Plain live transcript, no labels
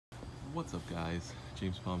What's up guys,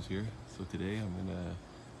 James Palms here. So today I'm gonna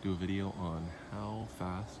do a video on how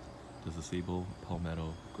fast does a sable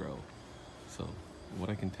palmetto grow. So what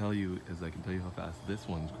I can tell you is I can tell you how fast this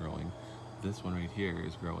one's growing. This one right here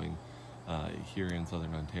is growing here in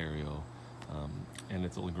southern Ontario, and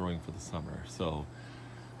it's only growing for the summer. So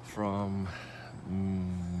from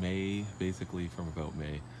May, basically from about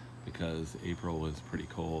May, because April was pretty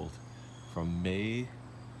cold, from May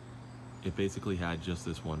it basically had just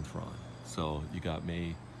this one frond. So you got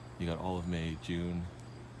May, you got all of May, June,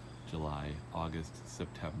 July, August,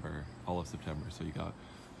 September, all of September. So you got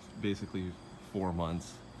basically 4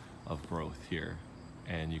 months of growth here,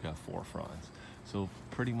 and you got 4 fronds. So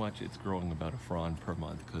pretty much it's growing about a frond per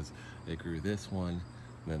month, because it grew this one,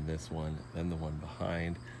 then this one, then the one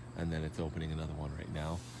behind, and then it's opening another one right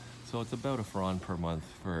now. So it's about a frond per month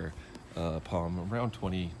for palm, around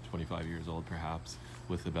 20, 25 years old perhaps,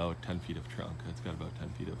 with about 10 feet of trunk. It's got about 10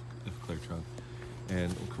 feet of clear trunk.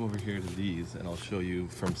 And we'll come over here to these and I'll show you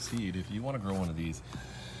from seed. If you want to grow one of these,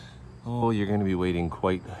 oh, you're going to be waiting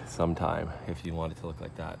quite some time if you want it to look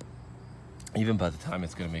like that. Even by the time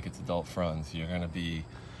it's going to make its adult fronds, you're going to be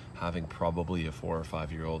having probably a 4 or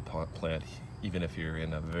 5 year old plant, even if you're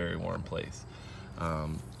in a very warm place.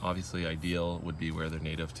 Obviously ideal would be where they're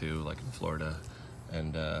native to, like in Florida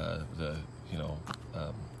and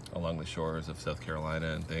along the shores of South Carolina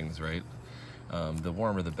and things, right? The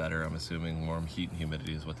warmer the better, I'm assuming. Warm heat and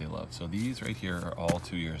humidity is what they love. So these right here are all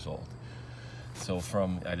 2 years old. So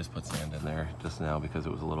I just put sand in there just now because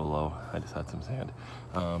it was a little low. I just had some sand.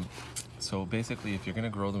 So basically, if you're gonna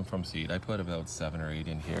grow them from seed, I put about 7 or 8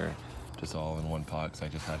 in here, just all in one pot, because I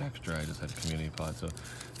just had extra. I just had a community pot. So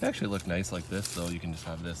they actually look nice like this, though. You can just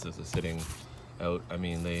have this as a sitting out. I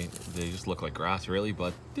mean, they just look like grass really,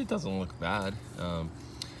 but it doesn't look bad.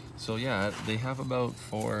 So yeah, they have about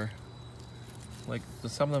 4, like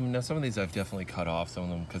some of these I've definitely cut off, some of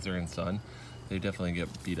them because they're in sun. They definitely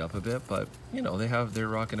get beat up a bit, but you know, they're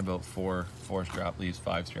rocking about 4 strap leaves,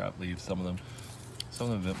 5 strap leaves, some of them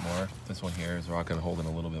a bit more. This one here is holding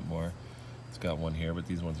a little bit more. It's got 1 here, but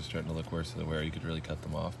these ones are starting to look worse to the wear. You could really cut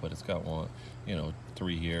them off, but it's got 1,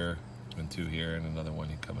 3 here and 2 here and another one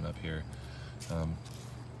coming up here.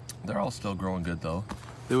 They're all still growing good though.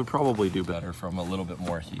 They would probably do better from a little bit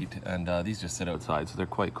more heat, and these just sit outside, so they're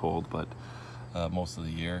quite cold, but most of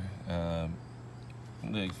the year.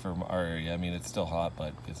 From our area, I mean, it's still hot,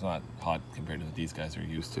 but it's not hot compared to what these guys are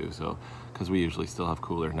used to. So, because we usually still have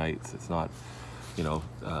cooler nights, it's not,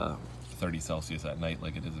 30 Celsius at night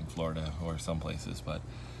like it is in Florida or some places, but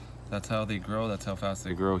that's how they grow. That's how fast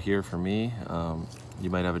they grow here for me. You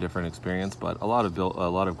might have a different experience, but a lot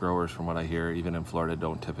of growers, from what I hear, even in Florida,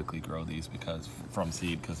 don't typically grow these from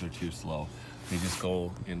seed because they're too slow. They just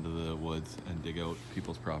go into the woods and dig out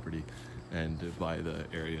people's property and buy the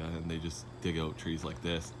area, and they just dig out trees like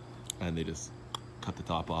this, and they just cut the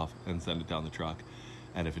top off and send it down the truck.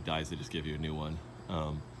 And if it dies, they just give you a new one.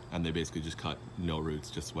 And they basically just cut no roots,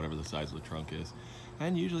 just whatever the size of the trunk is.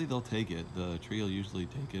 And usually they'll take it. The tree will usually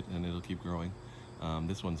take it and it'll keep growing.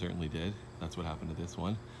 This one certainly did. That's what happened to this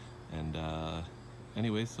one. And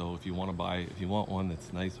anyway, so if you want one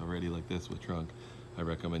that's nice already like this with trunk, I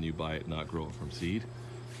recommend you buy it, not grow it from seed.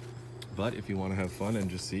 But if you want to have fun and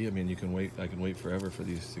just see, I mean, you can wait. I can wait forever for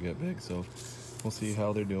these to get big. So we'll see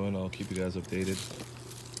how they're doing. I'll keep you guys updated.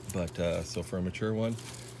 But so for a mature one,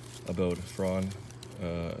 about a frond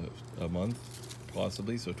a month,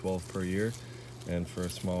 possibly, so 12 per year. And for a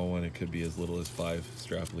small one, it could be as little as 5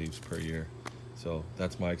 strap leaves per year. So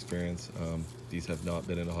that's my experience. These have not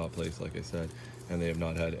been in a hot place, like I said, and they have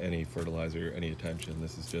not had any fertilizer, any attention.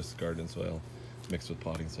 This is just garden soil mixed with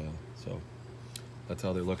potting soil. So that's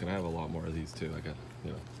how they're looking. I have a lot more of these too. I got,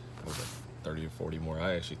 I was like 30 or 40 more.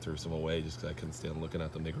 I actually threw some away just because I couldn't stand looking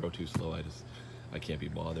at them. They grow too slow. I can't be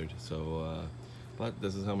bothered. So, but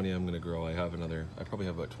this is how many I'm gonna grow. I probably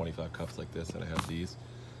have about 25 cups like this, and I have these.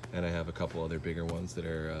 And I have a couple other bigger ones that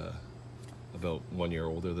are about 1 year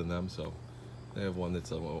older than them. So I have one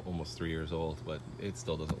that's almost 3 years old, but it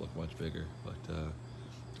still doesn't look much bigger. But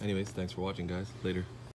anyways, thanks for watching, guys. Later.